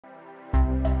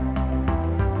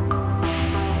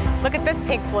Look at this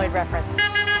Pink Floyd reference.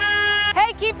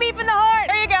 Hey, keep beeping the horn.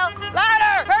 There you go.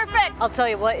 Louder. Perfect. I'll tell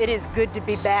you what, it is good to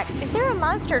be back. Is there a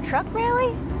monster truck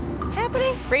rally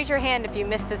happening? Raise your hand if you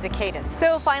missed the cicadas.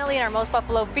 So finally, in our Most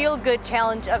Buffalo Feel Good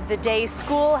Challenge of the day,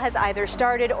 school has either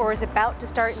started or is about to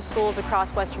start in schools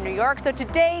across Western New York. So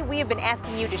today we have been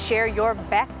asking you to share your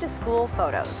back to school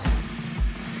photos.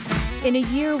 In a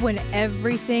year when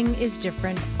everything is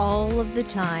different all of the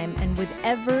time and with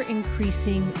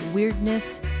ever-increasing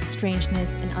weirdness,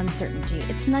 strangeness, and uncertainty,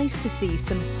 it's nice to see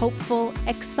some hopeful,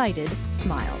 excited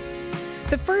smiles.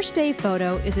 The first day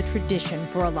photo is a tradition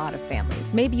for a lot of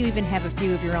families. Maybe you even have a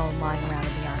few of your own lying around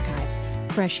in the archives.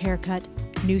 Fresh haircut,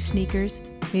 new sneakers,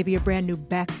 maybe a brand new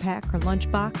backpack or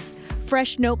lunchbox,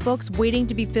 fresh notebooks waiting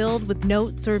to be filled with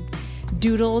notes or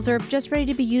doodles or just ready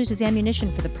to be used as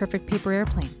ammunition for the perfect paper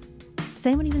airplane. Does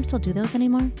anyone even still do those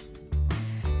anymore?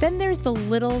 Then there's the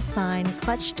little sign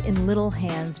clutched in little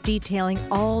hands detailing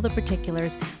all the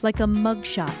particulars like a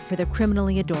mugshot for the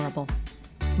criminally adorable.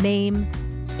 Name,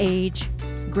 age,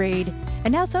 grade,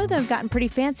 and now some of them have gotten pretty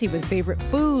fancy with favorite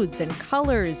foods and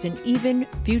colors and even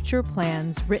future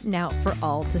plans written out for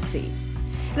all to see.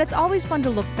 And it's always fun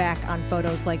to look back on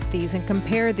photos like these and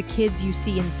compare the kids you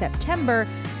see in September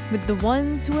with the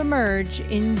ones who emerge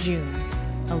in June.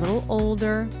 A little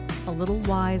older, a little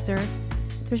wiser.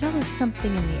 There's always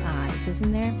something in the eyes,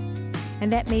 isn't there?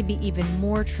 And that may be even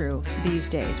more true these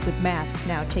days, with masks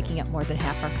now taking up more than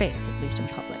half our face, at least in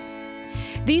public.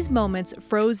 These moments,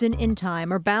 frozen in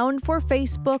time, are bound for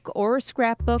Facebook or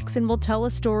scrapbooks and will tell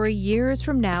a story years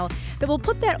from now that will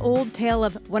put that old tale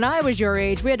of, when I was your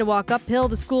age, we had to walk uphill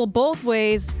to school both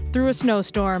ways through a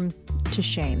snowstorm, to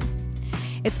shame.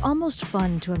 It's almost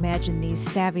fun to imagine these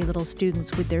savvy little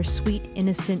students with their sweet,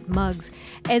 innocent mugs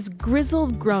as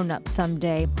grizzled grown-ups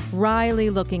someday,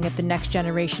 wryly looking at the next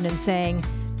generation and saying,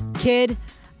 "Kid,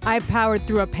 I powered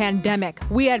through a pandemic.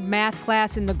 We had math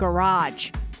class in the garage."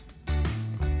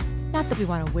 Not that we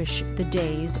want to wish the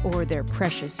days or their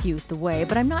precious youth away,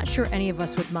 but I'm not sure any of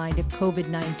us would mind if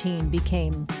COVID-19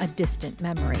 became a distant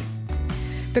memory.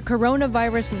 The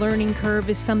coronavirus learning curve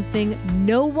is something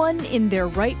no one in their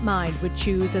right mind would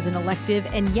choose as an elective,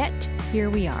 and yet here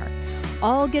we are,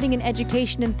 all getting an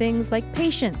education in things like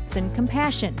patience and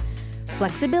compassion,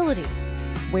 flexibility,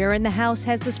 where in the house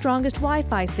has the strongest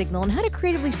Wi-Fi signal, and how to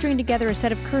creatively string together a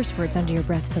set of curse words under your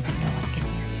breath so that no one can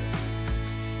hear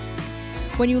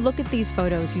you. When you look at these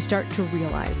photos, you start to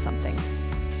realize something.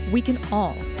 We can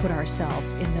all put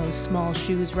ourselves in those small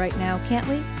shoes right now, can't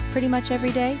we? Pretty much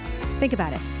every day. Think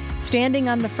about it. Standing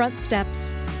on the front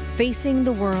steps, facing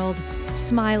the world,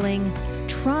 smiling,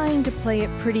 trying to play it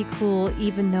pretty cool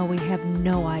even though we have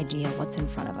no idea what's in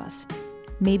front of us.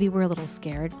 Maybe we're a little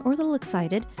scared or a little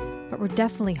excited, but we're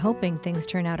definitely hoping things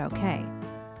turn out okay.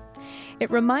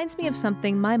 It reminds me of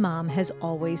something my mom has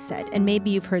always said, and maybe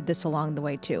you've heard this along the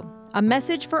way too. A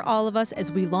message for all of us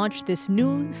as we launch this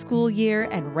new school year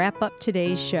and wrap up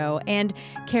today's show and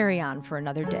carry on for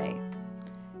another day.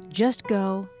 Just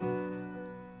go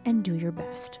and do your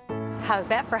best. How's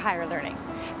that for higher learning?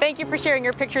 Thank you for sharing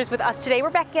your pictures with us today. We're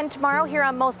back again tomorrow here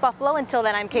on Most Buffalo. Until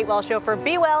then, I'm Kate Welsh for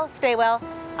Be Well, Stay Well.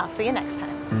 I'll see you next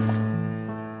time.